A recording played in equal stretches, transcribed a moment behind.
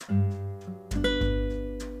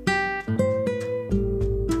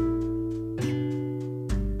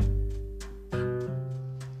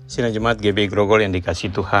Sidang Jemaat GB Grogol yang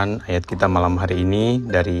dikasihi Tuhan, ayat kita malam hari ini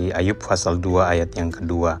dari Ayub pasal 2 ayat yang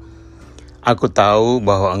kedua. Aku tahu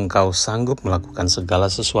bahwa Engkau sanggup melakukan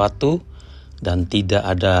segala sesuatu dan tidak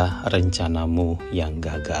ada rencana-Mu yang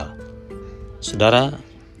gagal. Saudara,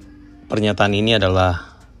 pernyataan ini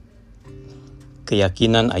adalah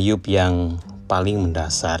keyakinan Ayub yang paling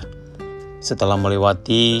mendasar. Setelah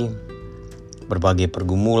melewati berbagai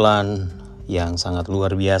pergumulan yang sangat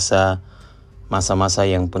luar biasa, masa-masa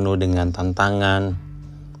yang penuh dengan tantangan,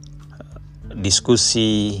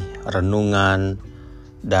 diskusi, renungan,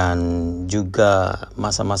 dan juga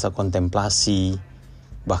masa-masa kontemplasi,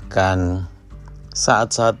 bahkan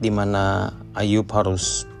saat-saat di mana Ayub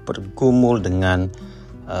harus bergumul dengan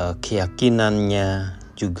keyakinannya,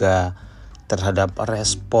 juga terhadap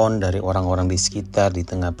respon dari orang-orang di sekitar di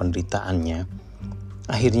tengah penderitaannya.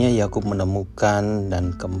 Akhirnya Yakub menemukan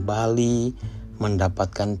dan kembali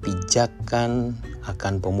mendapatkan pijakan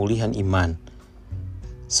akan pemulihan iman.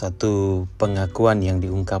 Satu pengakuan yang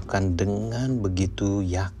diungkapkan dengan begitu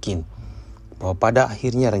yakin bahwa pada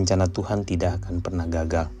akhirnya rencana Tuhan tidak akan pernah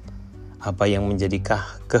gagal. Apa yang menjadi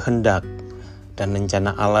kehendak dan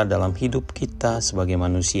rencana Allah dalam hidup kita sebagai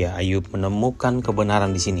manusia, Ayub menemukan kebenaran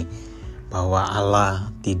di sini bahwa Allah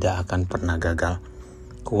tidak akan pernah gagal.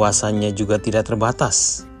 Kuasanya juga tidak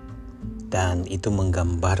terbatas, dan itu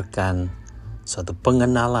menggambarkan suatu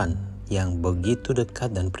pengenalan yang begitu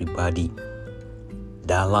dekat dan pribadi.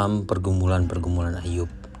 Dalam pergumulan-pergumulan Ayub,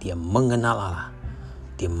 dia mengenal Allah,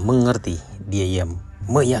 dia mengerti, dia yang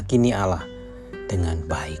meyakini Allah dengan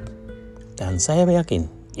baik. Dan saya yakin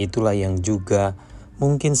itulah yang juga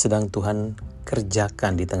mungkin sedang Tuhan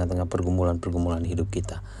kerjakan di tengah-tengah pergumulan-pergumulan hidup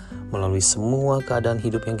kita. Melalui semua keadaan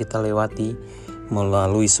hidup yang kita lewati,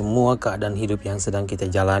 melalui semua keadaan hidup yang sedang kita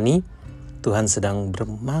jalani, Tuhan sedang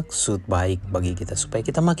bermaksud baik bagi kita supaya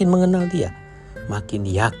kita makin mengenal Dia, makin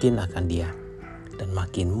yakin akan Dia, dan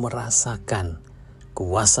makin merasakan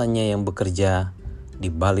kuasanya yang bekerja di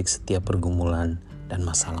balik setiap pergumulan dan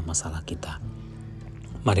masalah-masalah kita.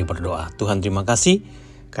 Mari berdoa. Tuhan, terima kasih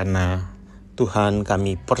karena Tuhan,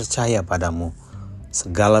 kami percaya padamu.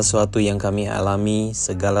 Segala sesuatu yang kami alami,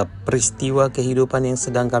 segala peristiwa kehidupan yang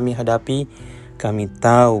sedang kami hadapi, kami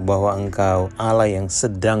tahu bahwa Engkau Allah yang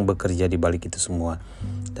sedang bekerja di balik itu semua.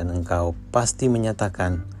 Dan Engkau pasti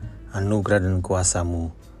menyatakan anugerah dan kuasa-Mu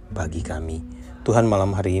bagi kami. Tuhan,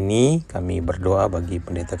 malam hari ini kami berdoa bagi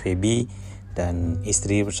Pendeta Feby dan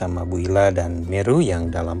istri bersama Bu Ila dan Meru yang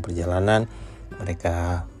dalam perjalanan.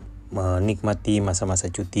 Mereka menikmati masa-masa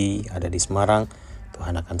cuti ada di Semarang.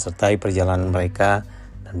 Tuhan akan sertai perjalanan mereka,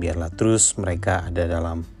 dan biarlah terus mereka ada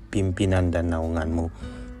dalam pimpinan dan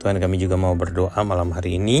naungan-Mu. Tuhan, kami juga mau berdoa malam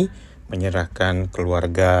hari ini menyerahkan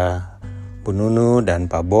keluarga Bu Nunu dan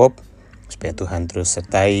Pak Bob, supaya Tuhan terus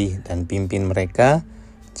sertai dan pimpin mereka,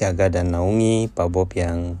 jaga dan naungi Pak Bob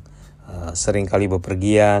yang seringkali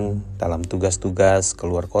bepergian dalam tugas-tugas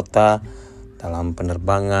keluar kota, dalam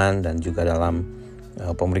penerbangan dan juga dalam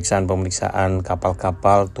pemeriksaan-pemeriksaan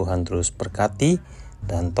kapal-kapal. Tuhan terus berkati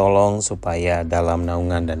dan tolong supaya dalam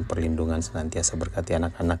naungan dan perlindungan senantiasa berkati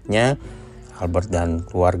anak-anaknya, Albert dan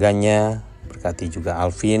keluarganya, berkati juga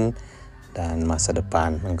Alvin dan masa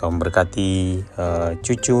depan. Engkau memberkati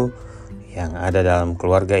cucu yang ada dalam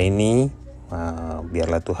keluarga ini.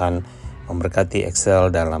 Biarlah Tuhan memberkati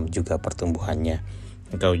Excel dalam juga pertumbuhannya.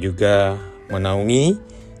 Engkau juga menaungi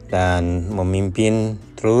dan memimpin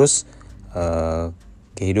terus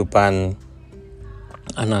kehidupan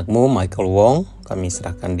anakmu Michael Wong. Kami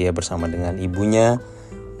serahkan dia bersama dengan ibunya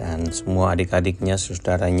dan semua adik-adiknya,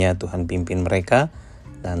 saudaranya. Tuhan pimpin mereka,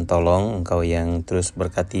 dan tolong Engkau yang terus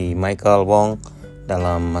berkati Michael Wong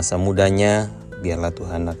dalam masa mudanya. Biarlah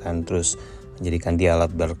Tuhan akan terus menjadikan dia alat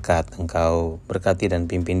berkat. Engkau berkati dan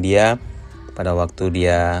pimpin dia pada waktu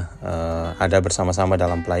dia ada bersama-sama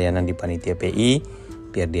dalam pelayanan di Panitia PI.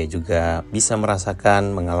 Biar dia juga bisa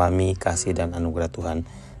merasakan, mengalami kasih dan anugerah Tuhan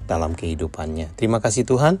dalam kehidupannya. Terima kasih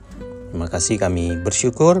Tuhan. Terima kasih, kami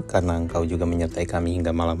bersyukur karena Engkau juga menyertai kami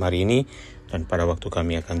hingga malam hari ini. Dan pada waktu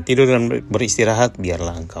kami akan tidur dan beristirahat,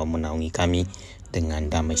 biarlah Engkau menaungi kami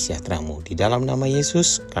dengan damai sejahtera-Mu. Di dalam nama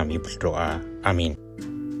Yesus kami berdoa. Amin.